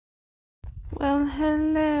Well,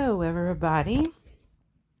 hello everybody.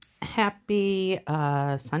 Happy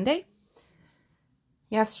Sunday.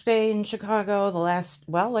 Yesterday in Chicago, the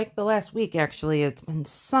last week actually, it's been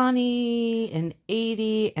sunny and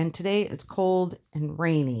 80, and today it's cold and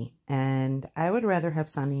rainy, and I would rather have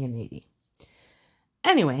sunny and 80.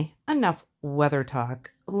 Anyway, enough weather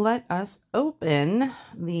talk. Let us open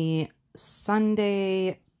the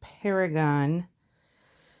Sunday Paragon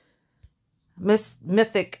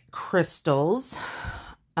Mythic crystals.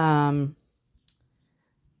 Last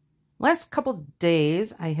couple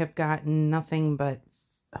days I have gotten nothing but,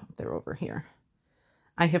 oh, they're over here.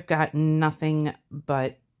 I have gotten nothing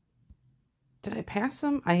but, did I pass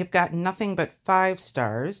them? I have gotten nothing but 5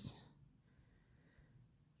 stars.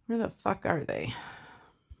 Where the fuck are they?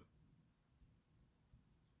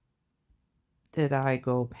 Did I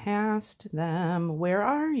go past them? Where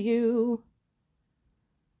are you?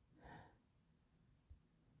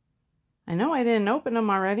 I know I didn't open them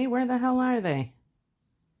already. Where the hell are they?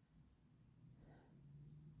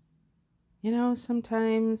 You know,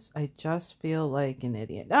 sometimes I just feel like an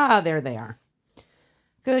idiot. Ah, there they are.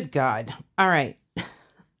 Good God. All right.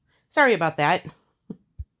 Sorry about that.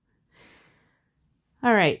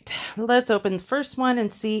 All right. Let's open the first one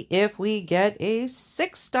and see if we get a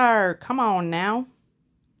 6-star. Come on now.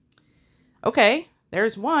 Okay.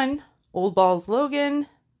 There's one. Old Balls Logan.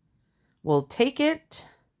 We'll take it.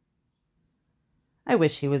 I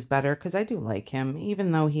wish he was better because I do like him,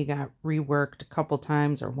 even though he got reworked a couple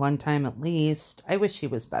times or one time at least. I wish he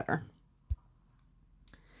was better.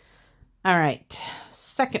 All right,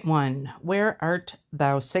 second one. Where art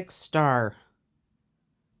thou, 6-star?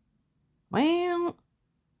 Well,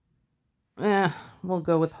 we'll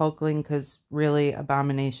go with Hulkling because really,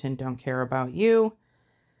 Abomination don't care about you.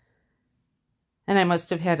 And I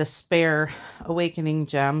must have had a spare Awakening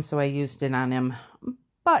gem, so I used it on him.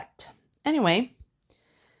 But anyway,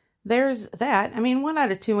 there's that. I mean, 1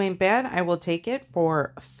 out of 2 ain't bad. I will take it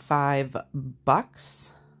for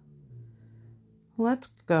 $5. Let's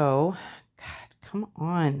go. God, come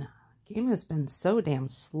on. Game has been so damn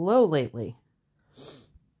slow lately.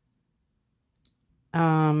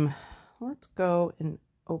 Let's go and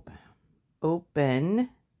open.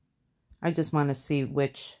 I just want to see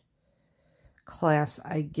which class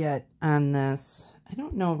I get on this. I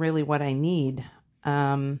don't know really what I need.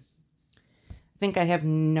 I think I have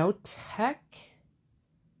no tech.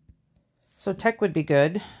 So tech would be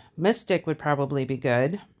good. Mystic would probably be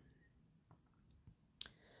good.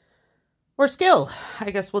 Or skill. I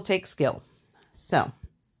guess we'll take skill. So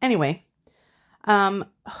anyway,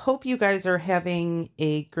 hope you guys are having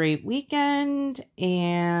a great weekend,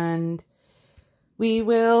 and we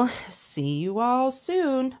will see you all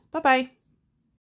soon. Bye-bye.